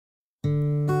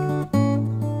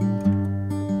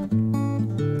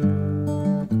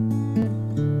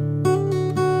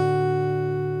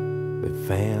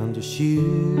her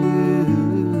shoes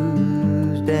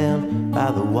down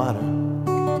by the water,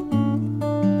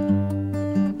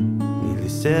 neatly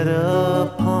set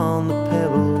upon the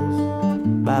pebbles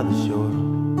by the shore.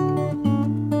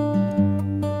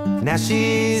 Now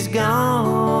she's gone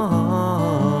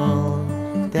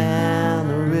down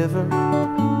the river,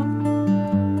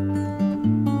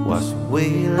 washed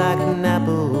away like an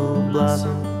apple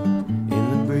blossom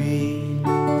in the breeze.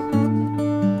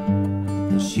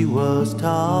 And she was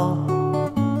tall,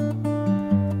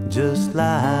 just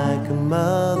like her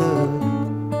mother.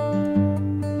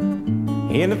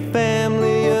 In a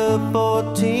family of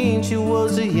 14, she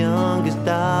was the youngest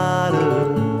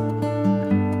daughter.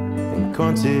 And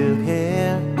corn silk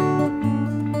hair,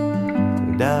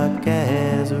 dark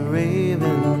as a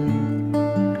raven.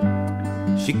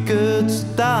 She could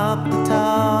stop the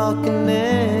talk in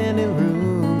any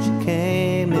room she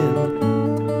came in.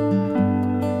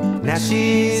 Now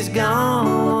she's gone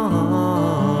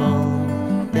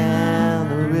down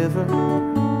the river,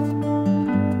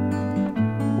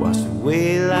 washed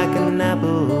away like an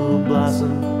apple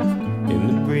blossom in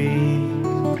the breeze.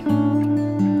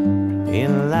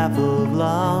 In a life of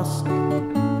loss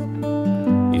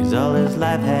is all his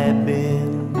life had been.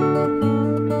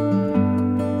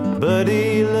 But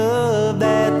he loved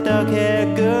that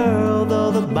dark-haired girl,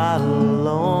 though the bottle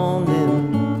owned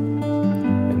him.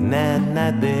 And that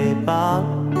night they fought,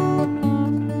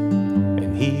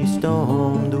 and he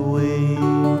stormed away.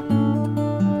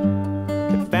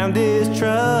 They found his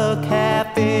truck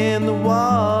half in the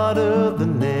water the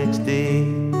next day.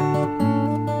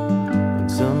 And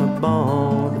some are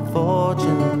born to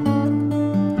fortune,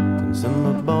 and some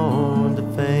are born to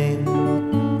fame.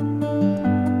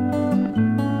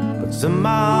 Some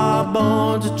are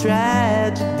born to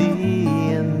tragedy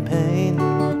and pain.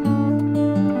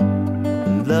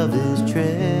 And love is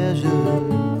treasure,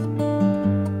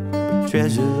 but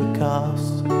treasure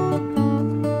costs.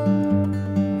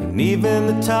 And even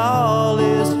the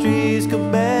tallest trees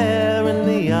could bear in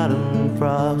the autumn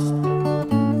frost.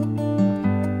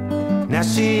 Now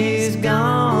she's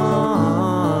gone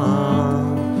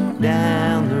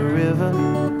down the river,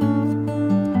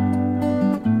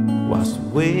 washed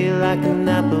away like an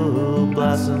apple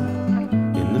blossom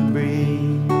in the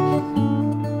breeze.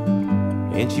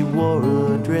 And she wore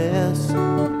a dress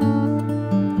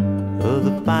of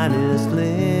the finest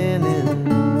linen.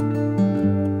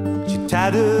 She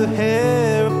tied her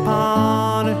hair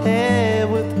upon her head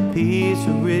with a piece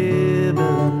of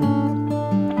ribbon.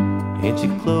 And she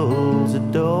closed the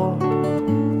door,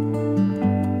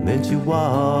 then she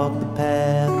walked the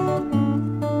path,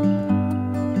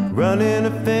 running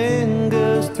her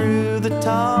fingers through the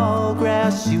tall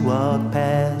grass she walked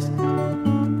past.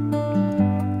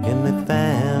 And they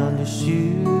found her shoes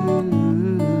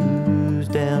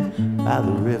down by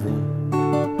the river,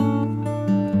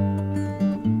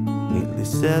 neatly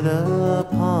set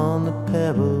upon the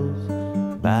pebbles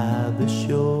by the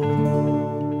shore.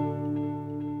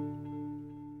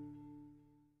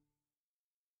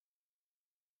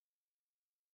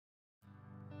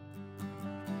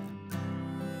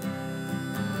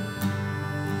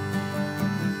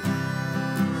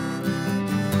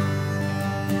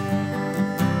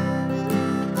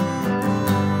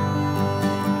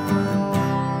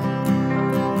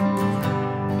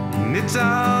 It's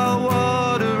all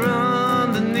water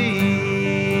underneath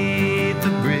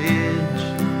the bridge,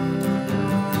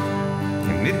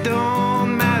 and it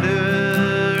don't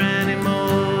matter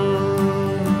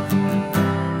anymore.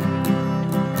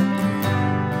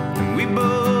 And we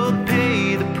both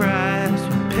paid the price,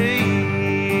 we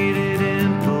paid it in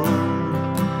full.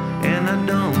 And I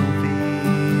don't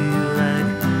feel like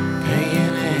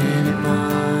paying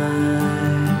anymore.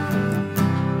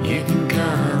 You can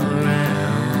come around,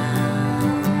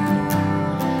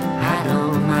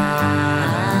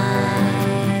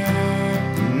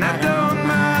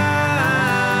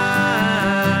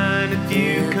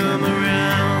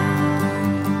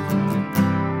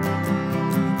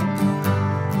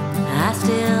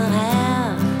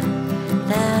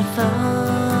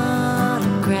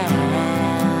 photograph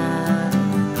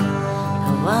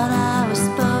of what